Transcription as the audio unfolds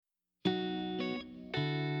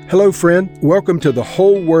Hello, friend. Welcome to the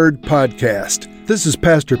Whole Word Podcast. This is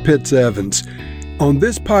Pastor Pitts Evans. On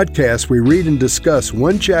this podcast, we read and discuss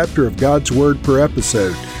one chapter of God's Word per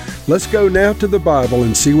episode. Let's go now to the Bible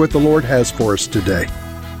and see what the Lord has for us today.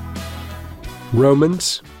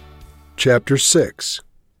 Romans chapter 6.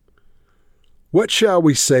 What shall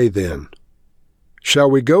we say then?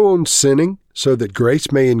 Shall we go on sinning so that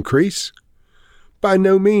grace may increase? By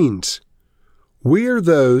no means. We are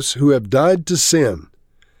those who have died to sin.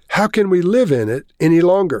 How can we live in it any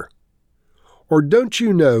longer? Or don't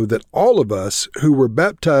you know that all of us who were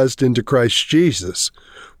baptized into Christ Jesus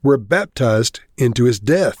were baptized into his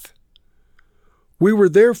death? We were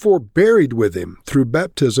therefore buried with him through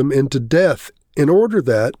baptism into death, in order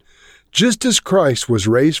that, just as Christ was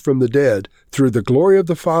raised from the dead through the glory of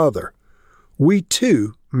the Father, we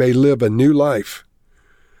too may live a new life.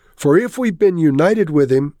 For if we've been united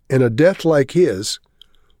with him in a death like his,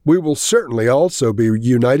 we will certainly also be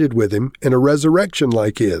united with him in a resurrection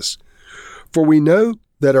like his. For we know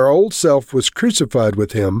that our old self was crucified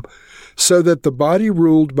with him, so that the body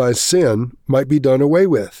ruled by sin might be done away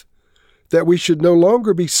with, that we should no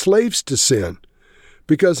longer be slaves to sin,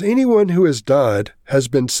 because anyone who has died has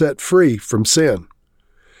been set free from sin.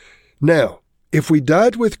 Now, if we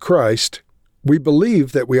died with Christ, we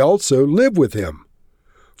believe that we also live with him.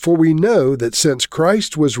 For we know that since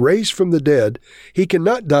Christ was raised from the dead, he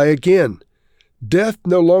cannot die again. Death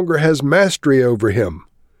no longer has mastery over him.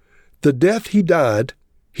 The death he died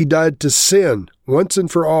to sin once and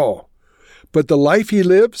for all. But the life he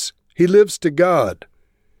lives to God.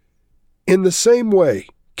 In the same way,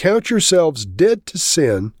 count yourselves dead to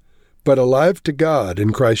sin, but alive to God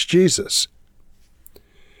in Christ Jesus.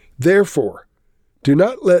 Therefore, do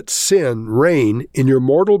not let sin reign in your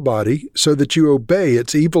mortal body so that you obey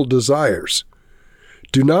its evil desires.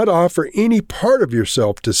 Do not offer any part of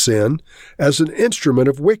yourself to sin as an instrument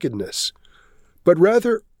of wickedness, but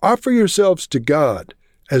rather offer yourselves to God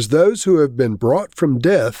as those who have been brought from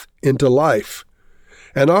death into life,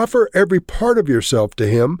 and offer every part of yourself to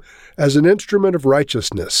him as an instrument of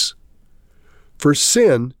righteousness. For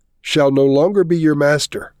sin shall no longer be your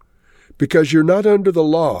master, because you're not under the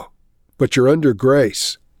law, but you're under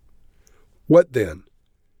grace. What then?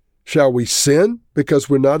 Shall we sin because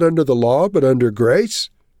we're not under the law but under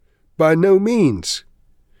grace? By no means.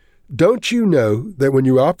 Don't you know that when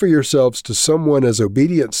you offer yourselves to someone as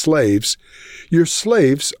obedient slaves, you're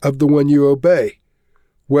slaves of the one you obey,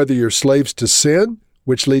 whether you're slaves to sin,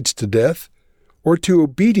 which leads to death, or to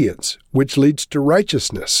obedience, which leads to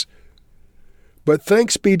righteousness? But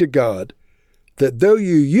thanks be to God that though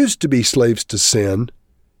you used to be slaves to sin,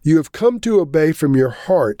 you have come to obey from your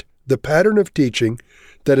heart the pattern of teaching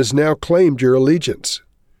that has now claimed your allegiance.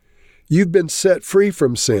 You've been set free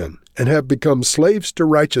from sin and have become slaves to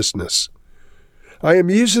righteousness. I am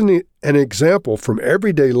using an example from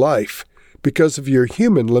everyday life because of your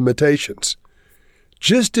human limitations.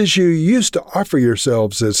 Just as you used to offer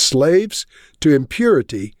yourselves as slaves to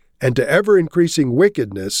impurity and to ever-increasing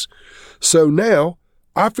wickedness, so now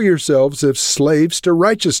offer yourselves as slaves to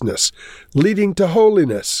righteousness, leading to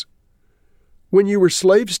holiness. When you were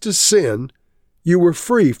slaves to sin, you were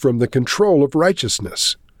free from the control of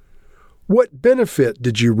righteousness. What benefit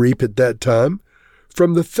did you reap at that time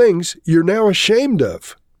from the things you're now ashamed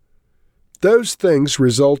of? Those things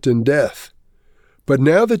result in death. But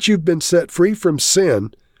now that you've been set free from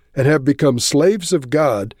sin and have become slaves of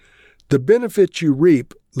God, the benefit you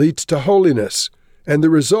reap leads to holiness, and the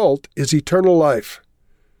result is eternal life.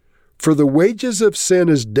 For the wages of sin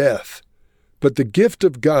is death, but the gift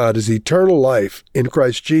of God is eternal life in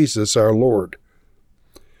Christ Jesus our Lord.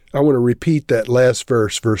 I want to repeat that last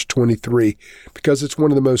verse, verse 23, because it's one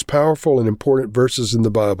of the most powerful and important verses in the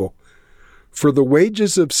Bible. For the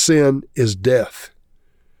wages of sin is death,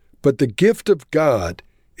 but the gift of God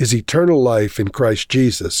is eternal life in Christ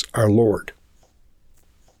Jesus our Lord.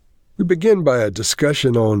 We begin by a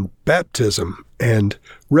discussion on baptism and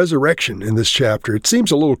resurrection in this chapter. It seems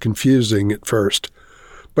a little confusing at first,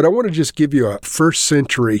 but I want to just give you a first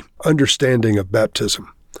century understanding of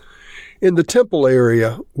baptism. In the temple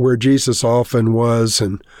area where Jesus often was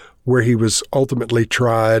and where he was ultimately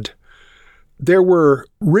tried, there were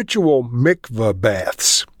ritual mikvah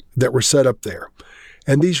baths that were set up there.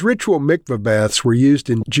 And these ritual mikvah baths were used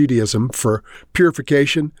in Judaism for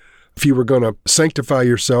purification. If you were going to sanctify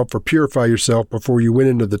yourself or purify yourself before you went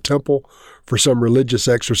into the temple for some religious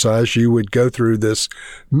exercise, you would go through this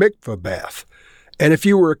mikvah bath. And if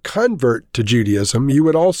you were a convert to Judaism, you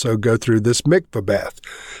would also go through this mikvah bath.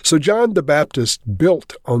 So John the Baptist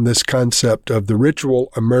built on this concept of the ritual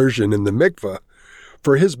immersion in the mikvah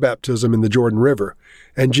for his baptism in the Jordan River.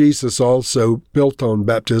 And Jesus also built on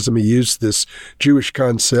baptism. He used this Jewish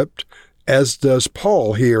concept, as does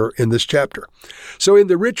Paul here in this chapter. So in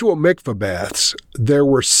the ritual mikveh baths, there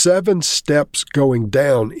were 7 steps going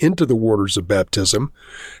down into the waters of baptism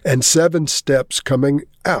and 7 steps coming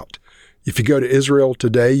out. If you go to Israel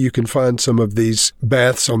today, you can find some of these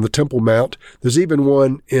baths on the Temple Mount. There's even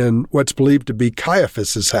one in what's believed to be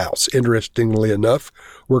Caiaphas's house, interestingly enough,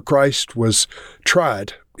 where Christ was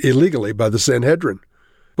tried illegally by the Sanhedrin.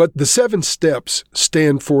 But the 7 steps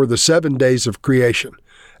stand for the 7 days of creation.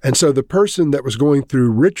 And so the person that was going through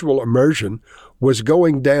ritual immersion was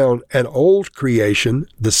going down an old creation,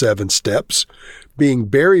 the 7 steps, being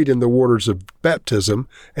buried in the waters of baptism,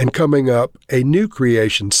 and coming up a new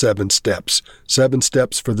creation, 7 steps. 7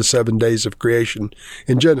 steps for the 7 days of creation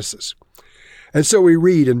in Genesis. And so we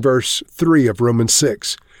read in verse 3 of Romans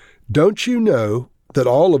 6, "Don't you know that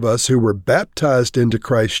all of us who were baptized into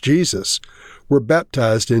Christ Jesus were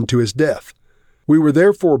baptized into his death? We were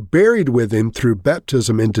therefore buried with him through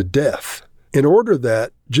baptism into death, in order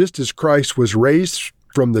that, just as Christ was raised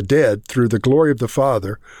from the dead through the glory of the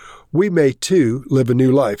Father, we may too live a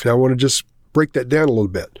new life." Now I want to just break that down a little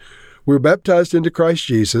bit. We were baptized into Christ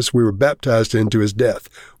Jesus. We were baptized into his death.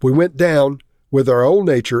 We went down with our old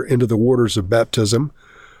nature into the waters of baptism.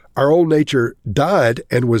 Our old nature died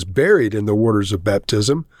and was buried in the waters of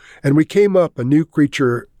baptism, and we came up a new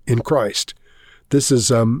creature in Christ. This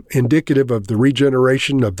is indicative of the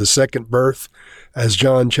regeneration of the second birth, as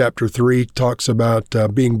John chapter 3 talks about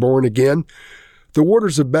being born again. The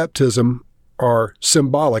waters of baptism are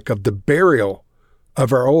symbolic of the burial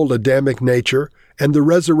of our old Adamic nature and the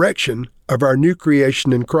resurrection of our new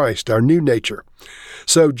creation in Christ, our new nature.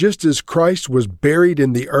 So just as Christ was buried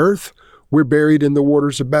in the earth, we're buried in the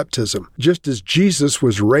waters of baptism. Just as Jesus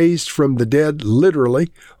was raised from the dead,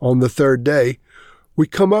 literally, on the 3rd day, we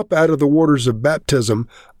come up out of the waters of baptism,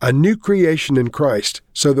 a new creation in Christ,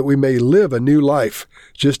 so that we may live a new life.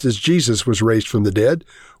 Just as Jesus was raised from the dead,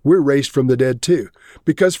 we're raised from the dead too.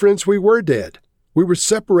 Because, friends, we were dead. We were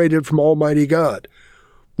separated from Almighty God.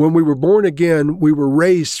 When we were born again, we were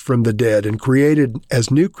raised from the dead and created as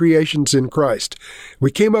new creations in Christ. We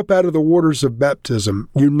came up out of the waters of baptism,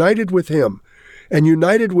 united with him, and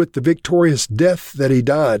united with the victorious death that he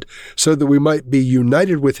died, so that we might be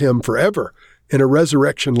united with him forever in a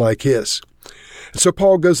resurrection like his. So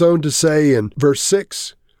Paul goes on to say in verse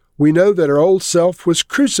 6, "We know that our old self was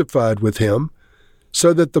crucified with him,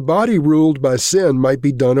 so that the body ruled by sin might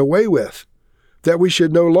be done away with, that we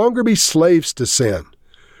should no longer be slaves to sin,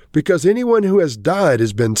 because anyone who has died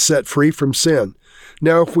has been set free from sin.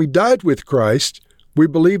 Now if we died with Christ, we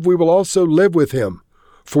believe we will also live with him.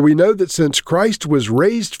 For we know that since Christ was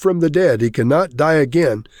raised from the dead, he cannot die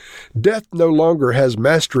again. Death no longer has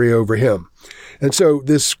mastery over him." And so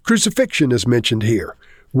this crucifixion is mentioned here.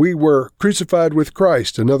 We were crucified with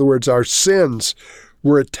Christ. In other words, our sins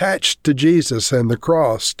were attached to Jesus and the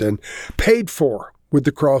cross and paid for with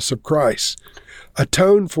the cross of Christ,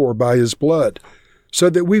 atoned for by his blood, so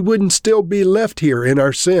that we wouldn't still be left here in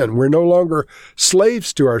our sin. We're no longer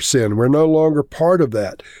slaves to our sin. We're no longer part of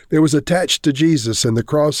that. It was attached to Jesus and the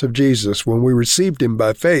cross of Jesus when we received him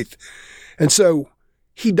by faith. And so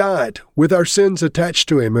he died with our sins attached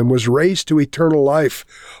to him and was raised to eternal life,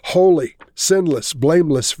 holy, sinless,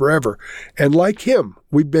 blameless forever. And like him,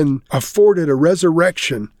 we've been afforded a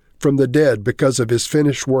resurrection from the dead because of his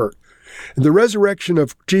finished work. And the resurrection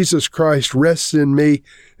of Jesus Christ rests in me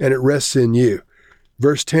and it rests in you.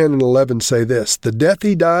 Verse 10 and 11 say this, "The death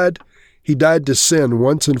he died to sin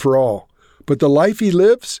once and for all. But the life he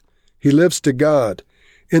lives to God.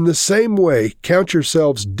 In the same way, count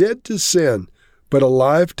yourselves dead to sin, but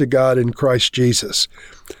alive to God in Christ Jesus."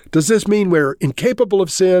 Does this mean we're incapable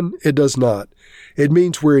of sin? It does not. It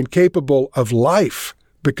means we're incapable of life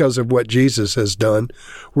because of what Jesus has done.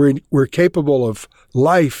 We're capable of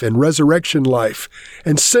life and resurrection life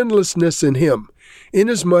and sinlessness in him.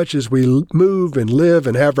 Inasmuch as we move and live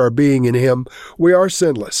and have our being in him, we are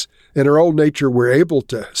sinless. In our old nature, we're able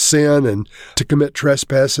to sin and to commit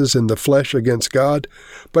trespasses in the flesh against God.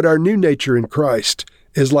 But our new nature in Christ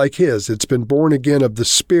is like his. It's been born again of the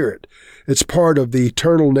Spirit. It's part of the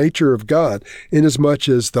eternal nature of God, inasmuch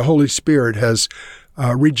as the Holy Spirit has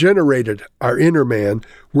regenerated our inner man.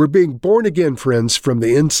 We're being born again, friends, from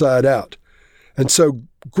the inside out. And so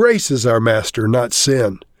grace is our master, not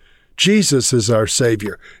sin. Jesus is our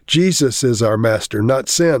Savior. Jesus is our master, not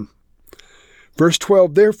sin. Verse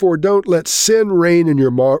 12, "Therefore don't let sin reign in your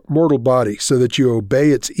mortal body, so that you obey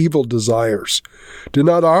its evil desires. Do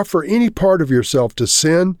not offer any part of yourself to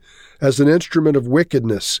sin as an instrument of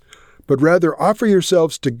wickedness, but rather offer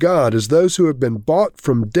yourselves to God as those who have been bought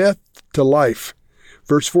from death to life.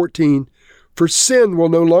 Verse 14, "For sin will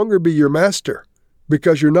no longer be your master,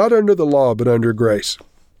 because you're not under the law but under grace."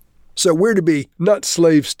 So we're to be not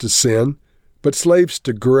slaves to sin, but slaves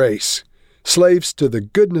to grace, slaves to the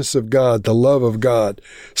goodness of God, the love of God,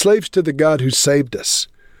 slaves to the God who saved us.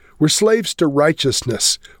 We're slaves to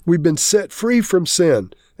righteousness. We've been set free from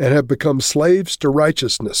sin and have become slaves to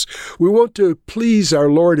righteousness. We want to please our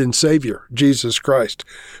Lord and Savior, Jesus Christ,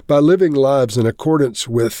 by living lives in accordance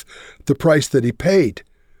with the price that He paid.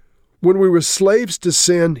 When we were slaves to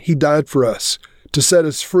sin, He died for us to set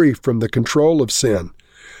us free from the control of sin.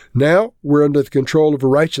 Now we're under the control of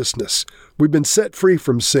righteousness. We've been set free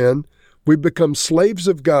from sin. We've become slaves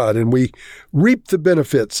of God, and we reap the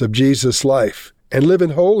benefits of Jesus' life and live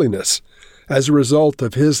in holiness as a result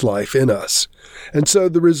of His life in us. And so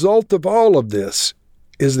the result of all of this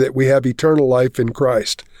is that we have eternal life in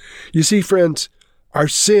Christ. You see, friends, our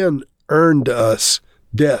sin earned us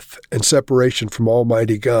death and separation from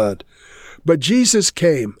Almighty God. But Jesus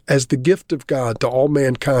came as the gift of God to all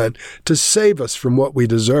mankind to save us from what we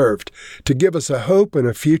deserved, to give us a hope and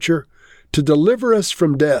a future, to deliver us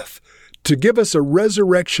from death, to give us a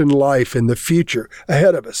resurrection life in the future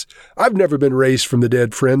ahead of us. I've never been raised from the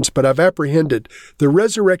dead, friends, but I've apprehended the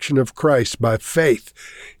resurrection of Christ by faith.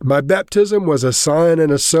 My baptism was a sign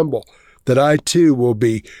and a symbol that I too will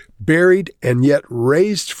be buried and yet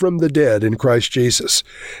raised from the dead in Christ Jesus.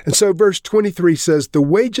 And so verse 23 says, "The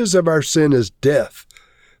wages of our sin is death,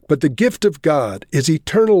 but the gift of God is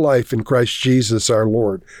eternal life in Christ Jesus our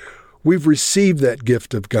Lord." We've received that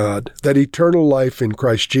gift of God, that eternal life in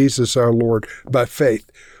Christ Jesus our Lord, by faith.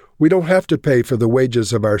 We don't have to pay for the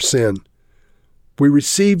wages of our sin. We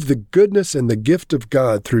receive the goodness and the gift of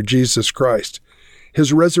God through Jesus Christ,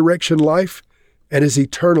 His resurrection life and His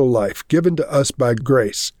eternal life given to us by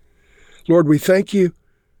grace. Lord, we thank You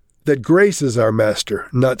that grace is our master,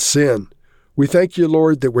 not sin. We thank You,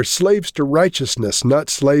 Lord, that we're slaves to righteousness, not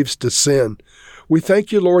slaves to sin. We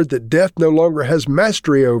thank You, Lord, that death no longer has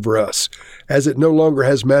mastery over us, as it no longer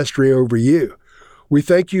has mastery over You. We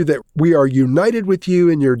thank You that we are united with You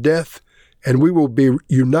in Your death, and we will be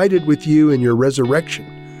united with You in Your resurrection.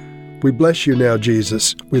 We bless You now,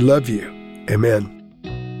 Jesus. We love You. Amen.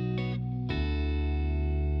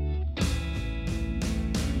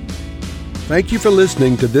 Thank you for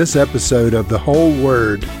listening to this episode of The Whole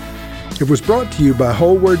Word. It was brought to you by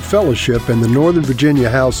Whole Word Fellowship and the Northern Virginia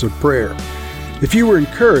House of Prayer. If you were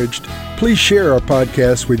encouraged, please share our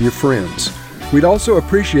podcast with your friends. We'd also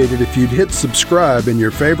appreciate it if you'd hit subscribe in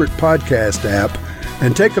your favorite podcast app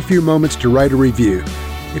and take a few moments to write a review.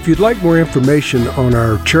 If you'd like more information on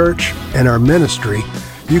our church and our ministry,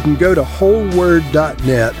 you can go to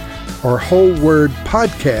wholeword.net or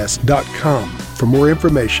wholewordpodcast.com for more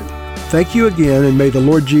information. Thank you again, and may the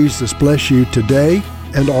Lord Jesus bless you today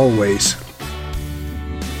and always.